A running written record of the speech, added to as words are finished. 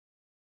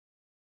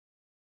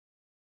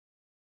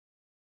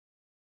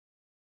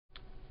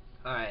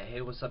Alright, hey,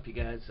 what's up, you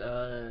guys?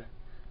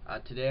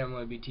 Today I'm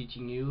going to be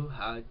teaching you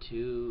how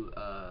to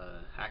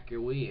hack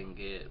your Wii and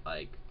get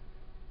like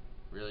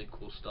really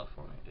cool stuff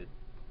on it.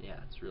 Yeah,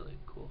 it's really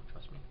cool,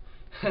 trust me.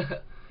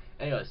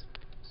 Anyways,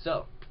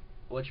 so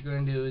what you're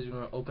going to do is you're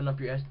going to open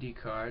up your SD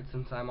card.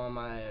 Since I'm on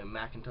my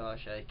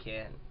Macintosh, I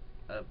can't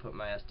put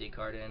my SD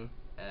card in,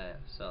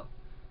 so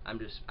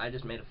I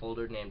just made a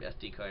folder named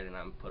SD card, and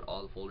I'm put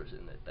all the folders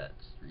in it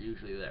that's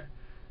usually there.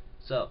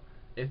 So,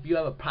 if you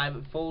have a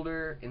private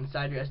folder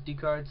inside your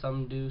SD card,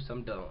 some do,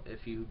 some don't.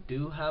 If you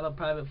do have a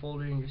private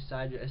folder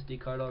inside your SD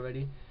card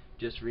already,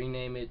 just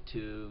rename it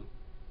to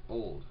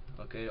old,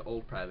 okay?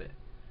 Old private.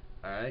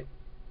 Alright?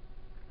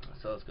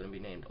 So it's going to be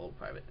named old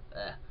private.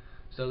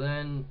 So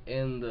then,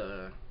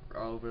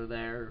 over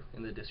there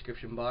in the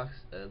description box,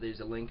 there's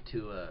a link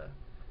to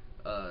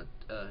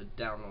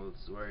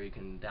downloads where you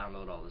can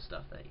download all the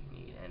stuff that you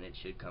need, and it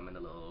should come in a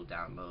little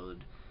download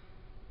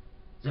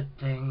zip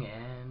thing,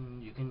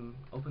 and you can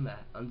open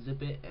that,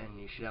 unzip it, and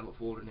you should have a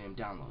folder named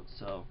downloads.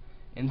 So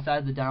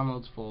inside the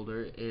downloads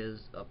folder is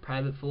a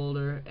private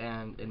folder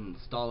and an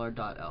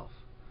installer.elf.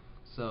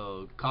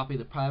 So copy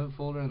the private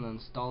folder and the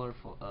installer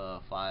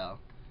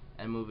file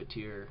and move it to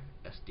your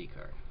SD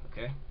card.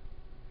 Okay.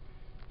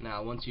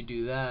 Now once you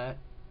do that,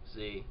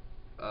 see,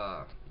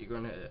 you're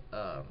going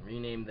to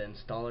rename the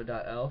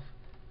installer.elf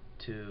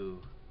to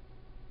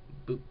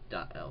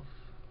boot.elf.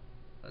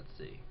 Let's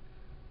see.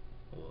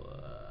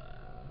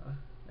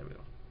 There we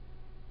go.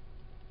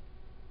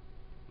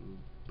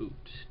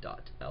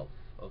 Boot.elf.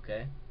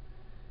 Okay,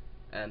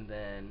 and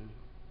then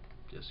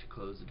just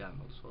close the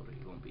downloads folder.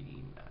 You won't be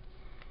needing that.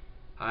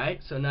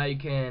 Alright, so now you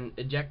can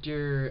eject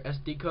your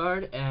SD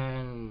card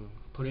and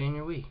put it in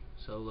your Wii.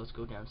 So let's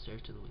go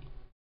downstairs to the Wii.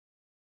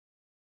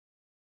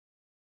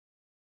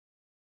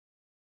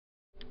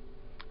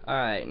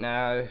 Alright,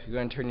 now you're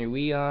going to turn your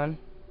Wii on.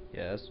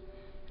 Yes.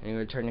 And you're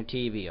going to turn your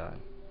TV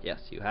on.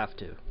 Yes, you have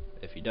to.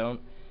 If you don't,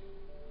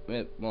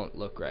 it won't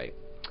look right.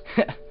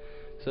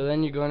 So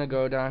then you're going to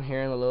go down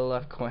here in the little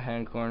left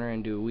hand corner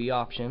and do Wii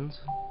options.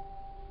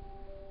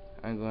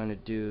 I'm going to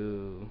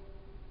do...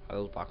 Are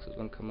those boxes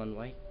going to come on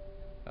white?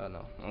 Oh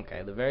no.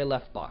 Okay, the very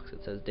left box,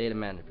 it says data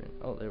management.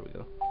 Oh, there we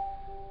go.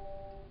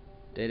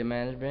 Data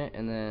management,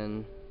 and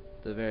then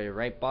the very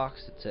right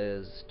box, it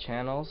says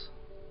channels.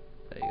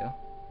 There you go.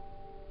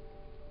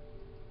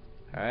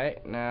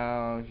 Alright,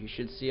 now you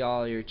should see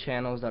all your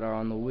channels that are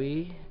on the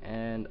Wii,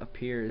 and up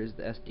here is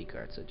the SD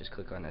card, so just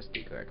click on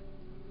SD card.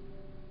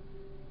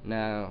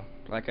 Now,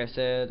 like I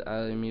said,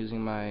 I'm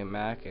using my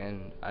Mac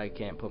and I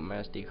can't put my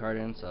SD card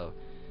in, so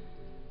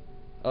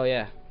oh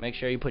yeah, make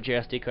sure you put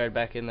your SD card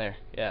back in there.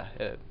 Yeah,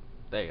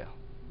 there you go.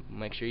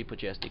 Make sure you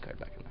put your SD card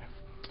back in there.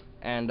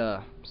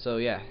 And so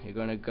yeah, you're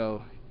gonna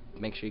go.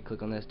 Make sure you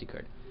click on the SD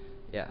card.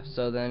 Yeah.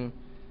 So then,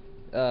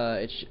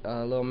 a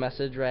little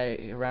message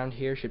right around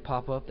here should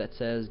pop up that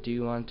says, "Do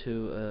you want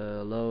to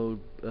load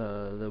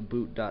the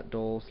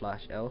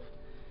boot.dol/elf?"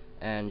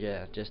 And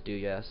yeah, just do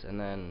yes, and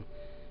then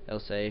it'll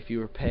say if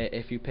you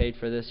paid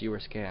for this, you were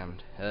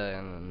scammed,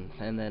 and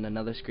then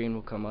another screen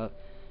will come up.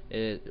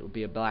 It will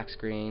be a black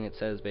screen. It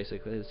says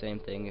basically the same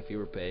thing. If you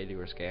were paid, you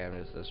were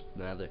scammed.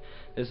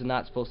 This is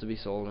not supposed to be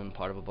sold in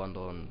part of a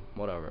bundle and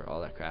whatever, all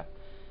that crap.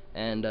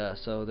 And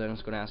so then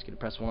it's going to ask you to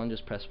press 1.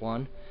 Just press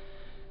 1,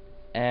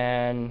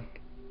 and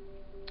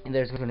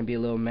there's going to be a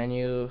little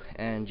menu,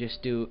 and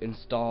just do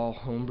install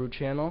homebrew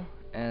channel.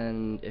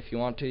 And if you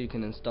want to, you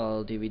can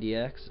install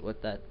DVDX.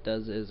 What that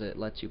does is it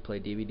lets you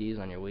play DVDs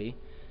on your Wii.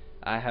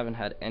 I haven't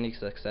had any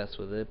success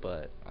with it,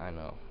 but I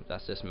know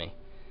that's just me.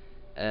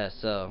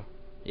 So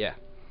yeah,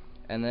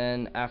 and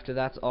then after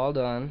that's all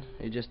done,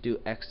 you just do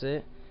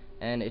exit,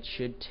 and it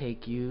should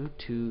take you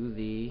to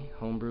the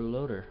homebrew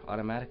loader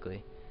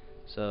automatically.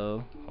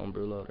 So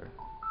homebrew loader,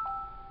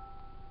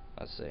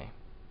 let's see,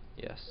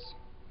 yes,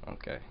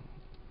 okay,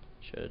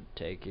 should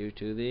take you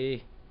to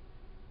the,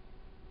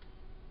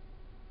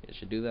 it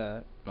should do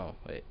that. No,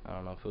 wait, I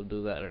don't know if it'll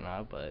do that or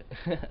not, but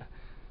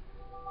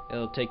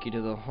it'll take you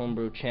to the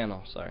homebrew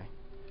channel. Sorry,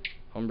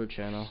 homebrew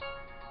channel,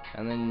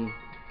 and then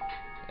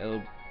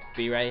it'll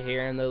be right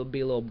here, and there'll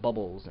be little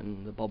bubbles,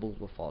 and the bubbles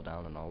will fall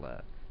down and all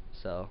that.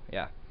 So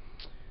yeah,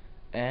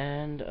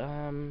 and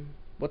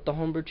what the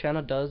homebrew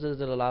channel does is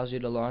it allows you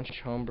to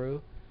launch homebrew,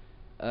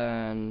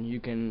 and you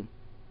can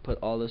put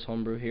all this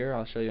homebrew here.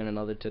 I'll show you in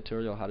another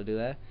tutorial how to do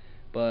that,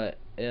 but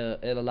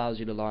it allows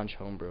you to launch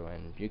homebrew,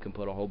 and you can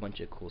put a whole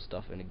bunch of cool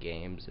stuff into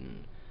games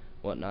and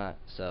whatnot.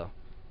 So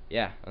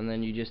yeah, and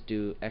then you just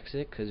do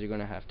exit, because you're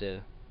gonna have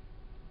to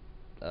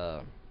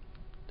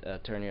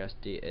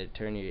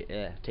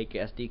take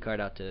your SD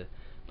card out to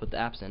put the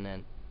apps in,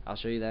 and I'll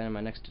show you that in my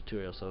next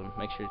tutorial, so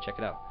make sure to check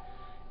it out.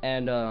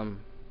 And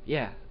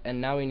yeah,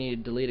 and now we need to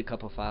delete a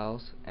couple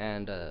files,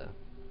 and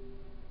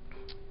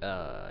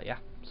yeah,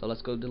 so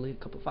let's go delete a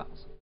couple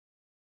files.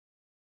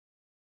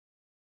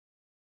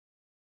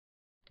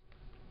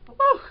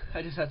 Woo!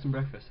 I just had some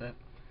breakfast. That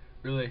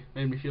really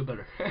made me feel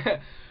better.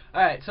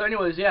 Alright, so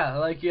anyways, yeah,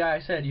 like I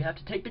said, you have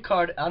to take the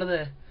card out of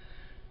the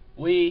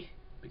Wii,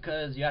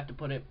 because you have to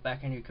put it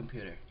back in your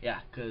computer.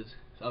 Yeah, because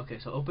Okay,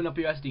 so open up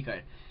your SD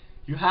card.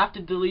 You have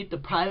to delete the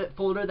private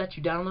folder that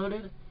you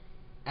downloaded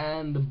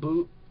and the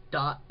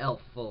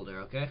boot.elf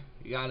folder, okay?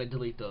 You gotta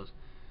delete those.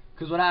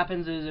 Because what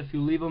happens is if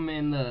you leave them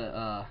in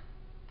the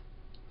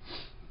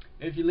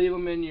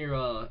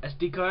your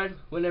SD card,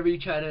 whenever you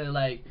try to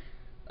like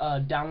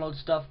download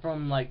stuff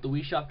from like the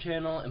Wii Shop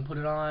channel and put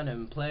it on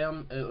and play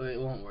them, it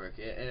won't work.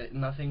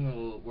 Nothing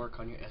will work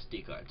on your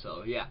SD card.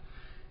 So yeah,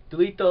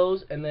 delete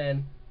those, and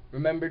then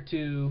remember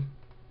to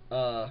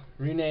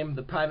rename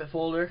the private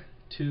folder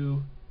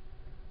to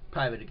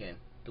private again.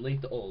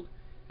 Delete the old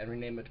and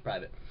rename it to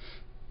private.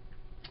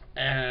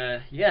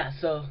 Yeah,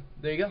 so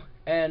there you go.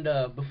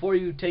 And before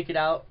you take it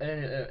out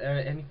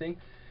anything,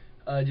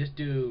 just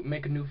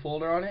make a new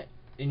folder on it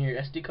in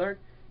your SD card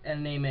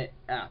and name it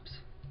apps.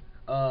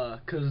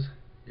 Cause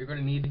you're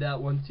gonna need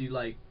that once you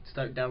like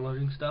start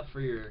downloading stuff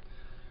for your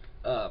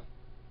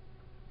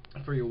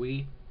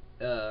Wii.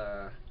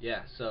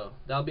 Yeah, so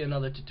that'll be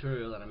another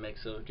tutorial that I make,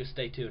 so just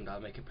stay tuned. I'll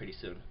make it pretty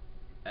soon.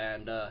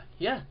 And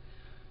yeah,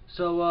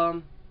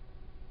 so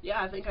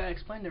yeah, I think I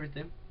explained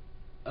everything.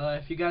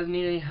 If you guys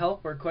need any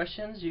help or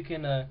questions, you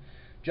can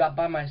drop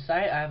by my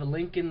site. I have a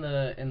link in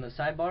the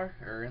sidebar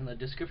or in the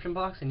description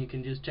box, and you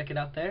can just check it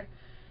out there.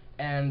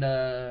 And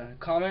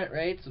comment,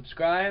 rate,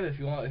 subscribe. If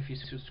you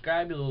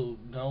subscribe, you'll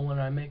know when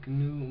I make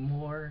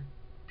more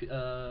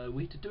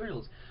Wii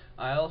tutorials.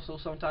 I also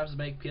sometimes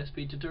make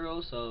PSP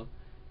tutorials, so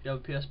if you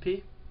have a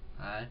PSP,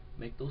 I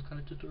make those kind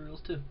of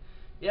tutorials too.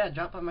 Yeah,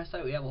 drop by my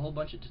site. We have a whole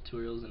bunch of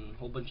tutorials and a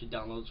whole bunch of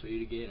downloads for you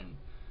to get, and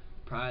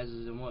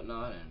prizes and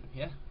whatnot, and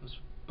yeah, it was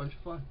a bunch of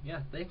fun.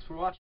 Yeah, thanks for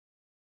watching.